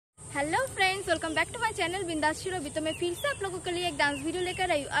Hello friends, welcome back to my channel बिंदास सुरभि। तो मैं फिर से आप लोगों के लिए एक डांस वीडियो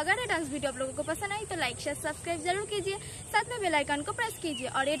लेकर आई हूँ। अगर ये डांस वीडियो आप लोगों को पसंद आई तो लाइक शेयर सब्सक्राइब जरूर कीजिए, साथ में बेल आइकन को प्रेस कीजिए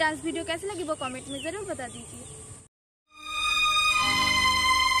और ये डांस वीडियो कैसी लगी वो कमेंट में जरूर बता दीजिए।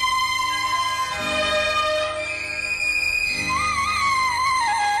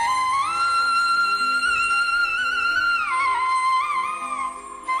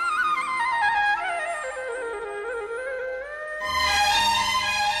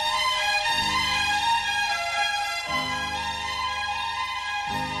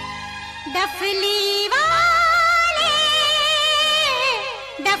 डफली वाले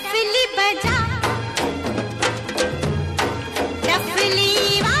डफली बजा,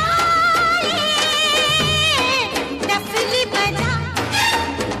 डफली वाले डफली बजा,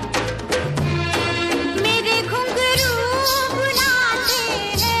 मेरे घुंघरू बुलाते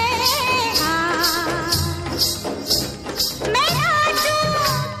हैं। मैं नाचूं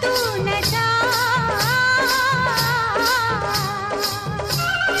तू नचा,